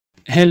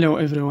Hello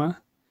everyone.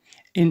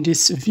 In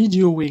this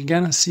video we're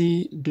gonna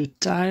see the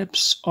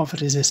types of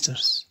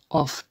resistors,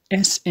 of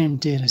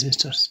SMD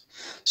resistors.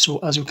 So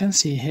as you can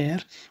see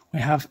here, we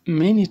have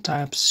many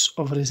types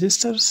of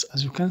resistors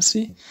as you can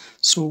see.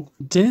 So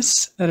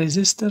this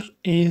resistor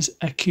is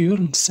a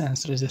current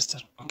sense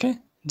resistor, okay?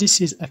 This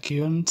is a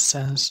current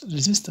sense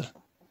resistor.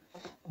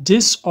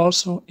 This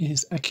also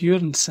is a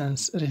current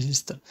sense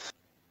resistor.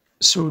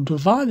 So the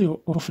value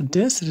of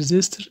this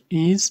resistor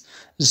is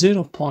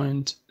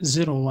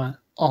 0.01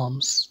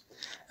 ohms.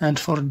 And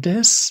for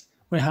this,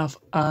 we have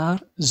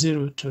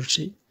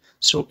R030.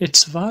 So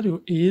its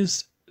value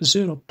is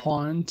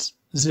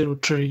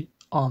 0.03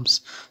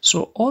 ohms.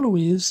 So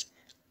always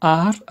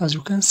R, as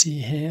you can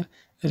see here,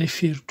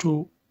 refer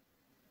to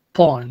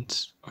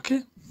points,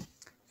 okay?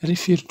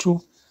 Refer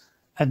to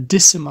a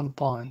decimal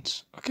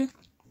point, okay?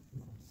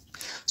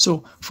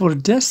 So for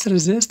this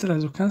resistor,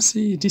 as you can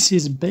see, this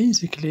is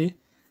basically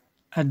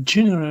a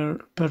general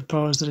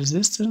purpose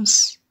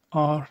resistance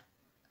or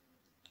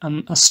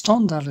a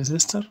standard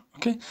resistor,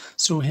 okay?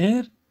 So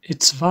here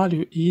its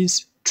value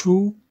is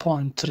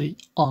 2.3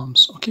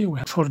 ohms, okay?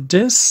 For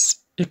this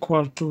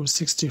equal to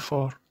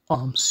 64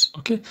 ohms,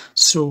 okay?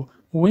 So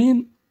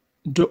when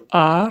the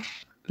R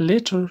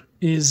letter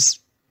is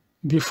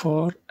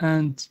before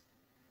and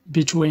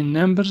between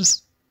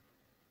numbers,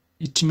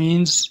 it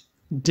means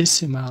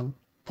decimal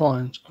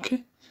point,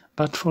 okay?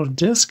 But for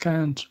this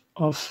kind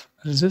of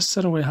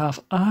resistor, we have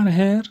R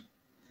here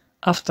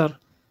after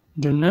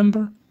the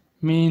number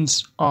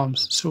means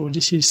ohms. So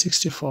this is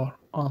 64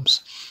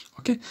 ohms,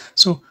 okay?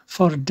 So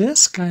for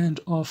this kind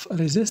of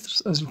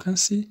resistors, as you can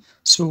see,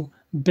 so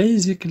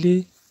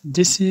basically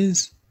this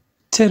is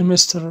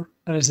thermistor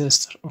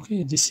resistor,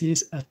 okay? This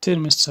is a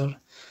thermistor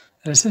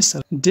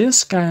resistor.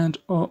 This kind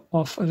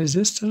of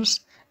resistors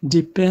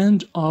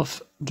depend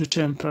of the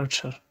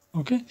temperature,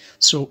 okay?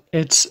 So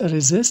its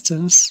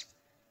resistance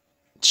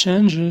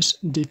changes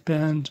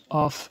depend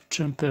of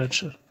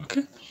temperature,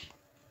 okay?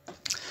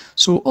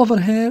 So over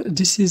here,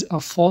 this is a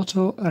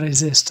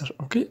photoresistor,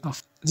 okay?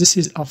 This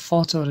is a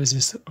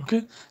photoresistor,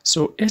 okay?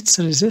 So its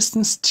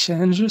resistance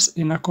changes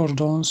in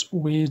accordance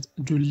with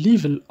the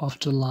level of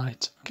the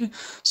light, okay?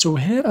 So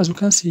here, as you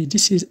can see,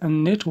 this is a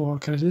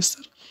network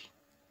resistor.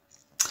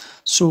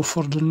 So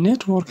for the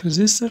network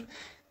resistor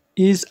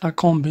is a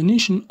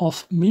combination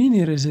of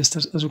many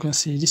resistors. As you can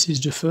see, this is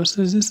the first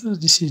resistor,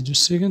 this is the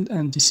second,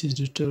 and this is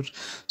the third.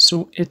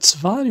 So its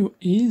value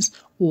is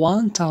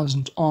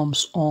 1000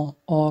 ohms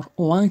or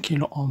 1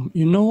 kilo ohm.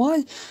 You know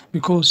why?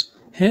 Because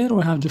here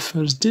we have the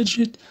first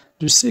digit,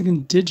 the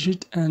second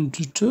digit, and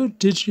the third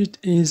digit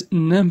is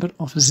number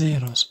of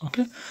zeros,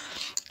 okay?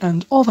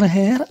 And over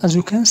here, as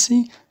you can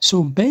see,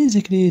 so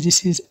basically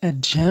this is a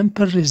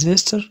jumper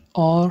resistor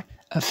or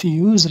a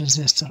fuse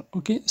resistor,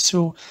 okay?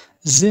 So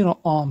 0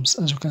 ohms,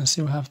 as you can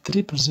see, we have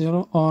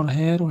 000, or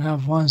here we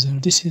have 10.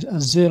 This is a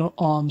 0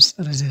 ohms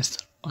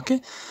resistor, okay?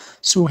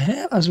 So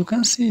here, as you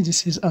can see,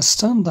 this is a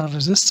standard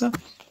resistor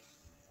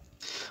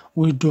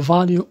with the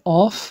value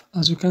of,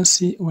 as you can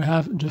see, we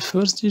have the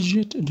first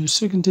digit, the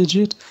second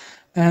digit,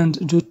 and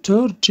the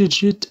third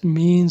digit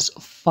means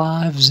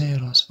 5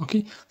 zeros,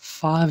 okay?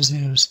 5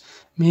 zeros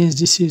means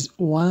this is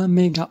 1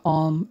 mega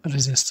ohm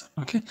resistor,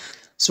 okay?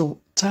 So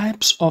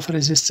types of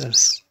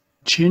resistors,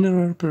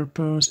 general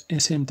purpose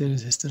SMD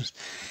resistors.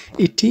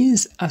 It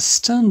is a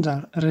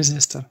standard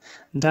resistor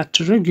that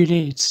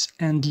regulates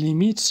and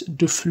limits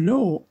the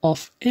flow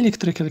of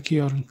electrical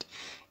current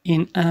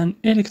in an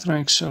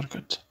electronic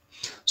circuit.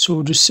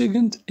 So the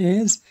second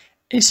is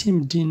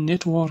SMD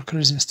network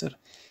resistor.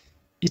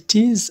 It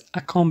is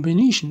a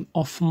combination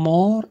of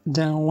more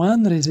than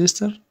one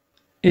resistor.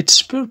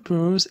 Its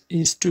purpose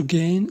is to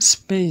gain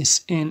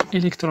space in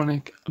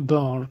electronic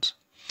board.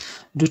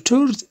 The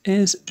third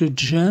is the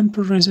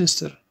jumper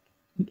resistor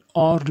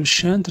or the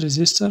shunt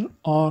resistor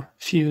or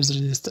fuse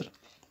resistor.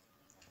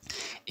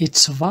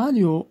 Its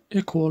value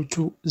equal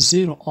to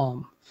 0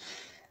 ohm.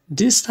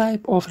 This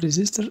type of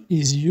resistor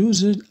is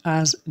used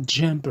as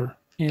jumper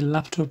in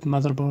laptop,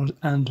 motherboard,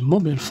 and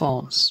mobile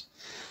phones.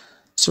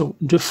 So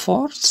the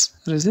fourth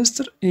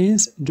resistor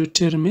is the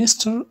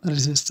thermistor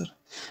resistor.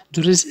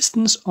 The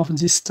resistance of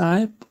this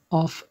type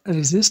of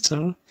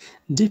resistor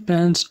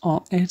depends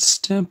on its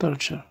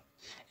temperature.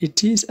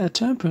 It is a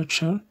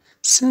temperature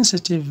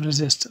sensitive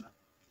resistor.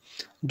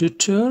 The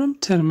term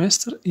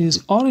thermistor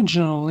is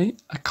originally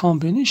a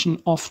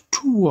combination of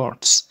two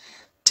words,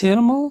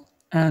 thermal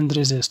and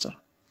resistor.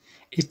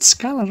 Its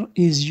color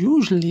is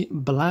usually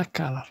black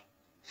color.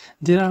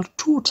 There are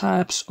two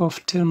types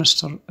of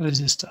thermistor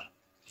resistor.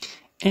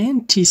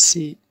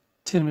 NTC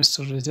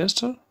thermistor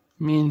resistor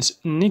means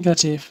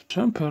negative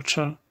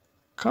temperature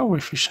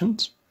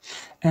coefficient,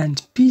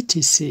 and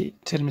PTC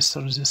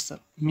thermistor resistor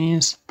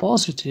means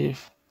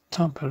positive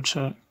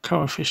temperature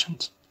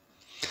coefficient.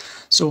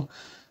 So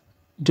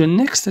the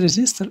next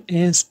resistor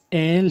is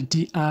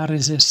LDR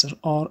resistor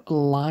or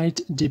light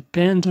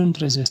dependent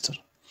resistor.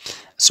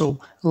 So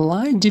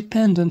light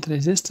dependent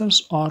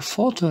resistors or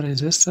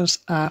photoresistors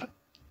are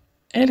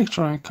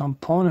electronic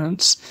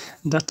components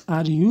that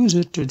are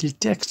used to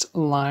detect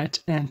light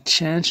and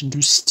change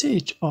the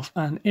state of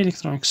an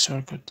electronic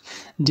circuit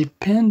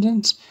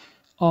dependent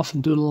of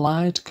the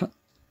light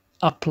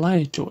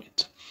applied to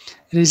it.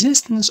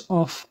 Resistance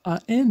of a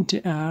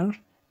LDR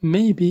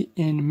may be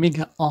in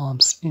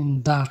mega-ohms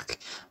in dark,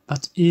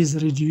 but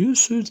is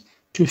reduced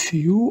to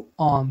few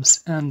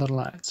ohms under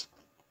light.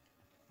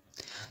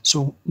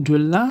 So the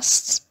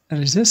last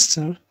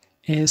resistor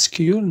is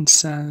current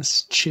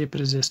sense chip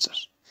resistor.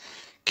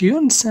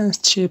 Current sense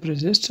chip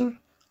resistor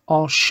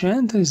or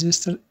shunt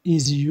resistor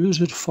is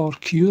used for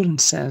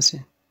current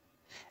sensing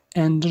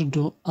under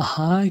the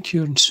high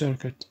current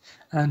circuit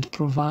and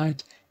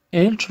provide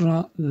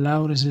ultra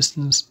low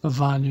resistance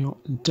value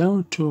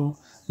down to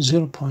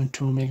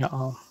 0.2 mega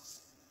ohm.